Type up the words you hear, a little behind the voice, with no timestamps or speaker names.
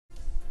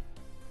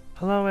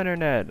Hello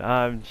Internet,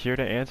 I'm here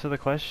to answer the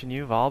question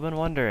you've all been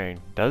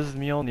wondering. Does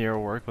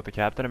Mjolnir work with the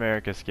Captain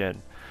America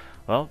skin?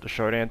 Well, the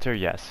short answer,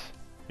 yes.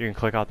 You can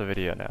click off the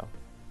video now.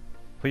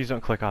 Please don't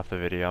click off the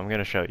video, I'm going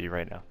to show you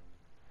right now.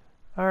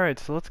 Alright,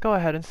 so let's go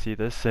ahead and see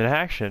this in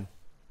action.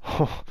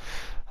 Oh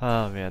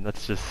man,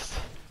 that's just...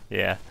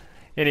 yeah.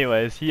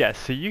 Anyways, yes,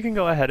 so you can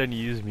go ahead and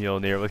use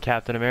Mjolnir with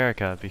Captain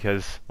America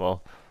because,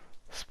 well,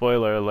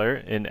 spoiler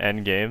alert, in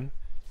Endgame,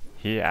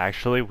 he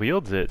actually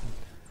wields it.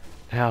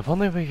 Now, if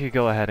only we could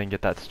go ahead and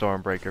get that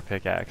Stormbreaker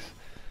pickaxe.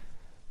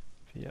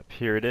 Yep,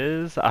 here it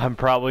is. I'm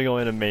probably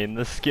going to main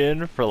the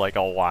skin for like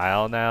a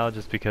while now,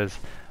 just because,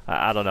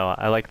 I don't know,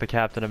 I like the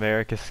Captain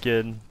America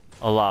skin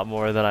a lot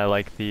more than I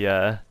like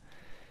the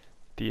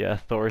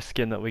Thor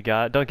skin that we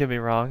got. Don't get me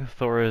wrong,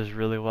 Thor is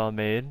really well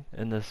made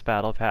in this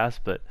battle pass,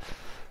 but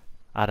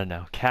I don't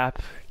know,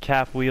 Cap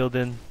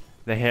wielding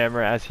the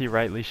hammer as he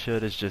rightly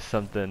should is just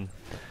something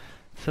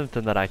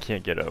that I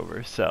can't get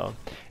over. So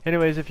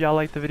anyways, if y'all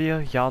like the video,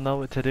 y'all know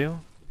what to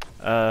do.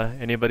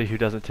 Anybody who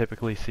doesn't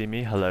typically see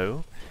me,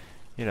 hello.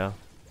 You know,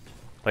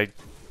 like,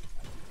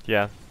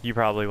 yeah, you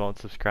probably won't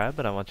subscribe,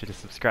 but I want you to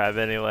subscribe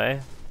anyway.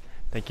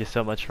 Thank you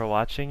so much for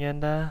watching,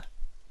 and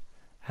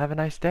have a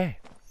nice day.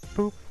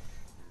 Boop.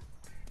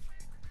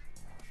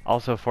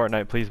 Also,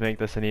 Fortnite, please make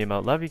this an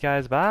emote. Love you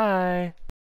guys, bye!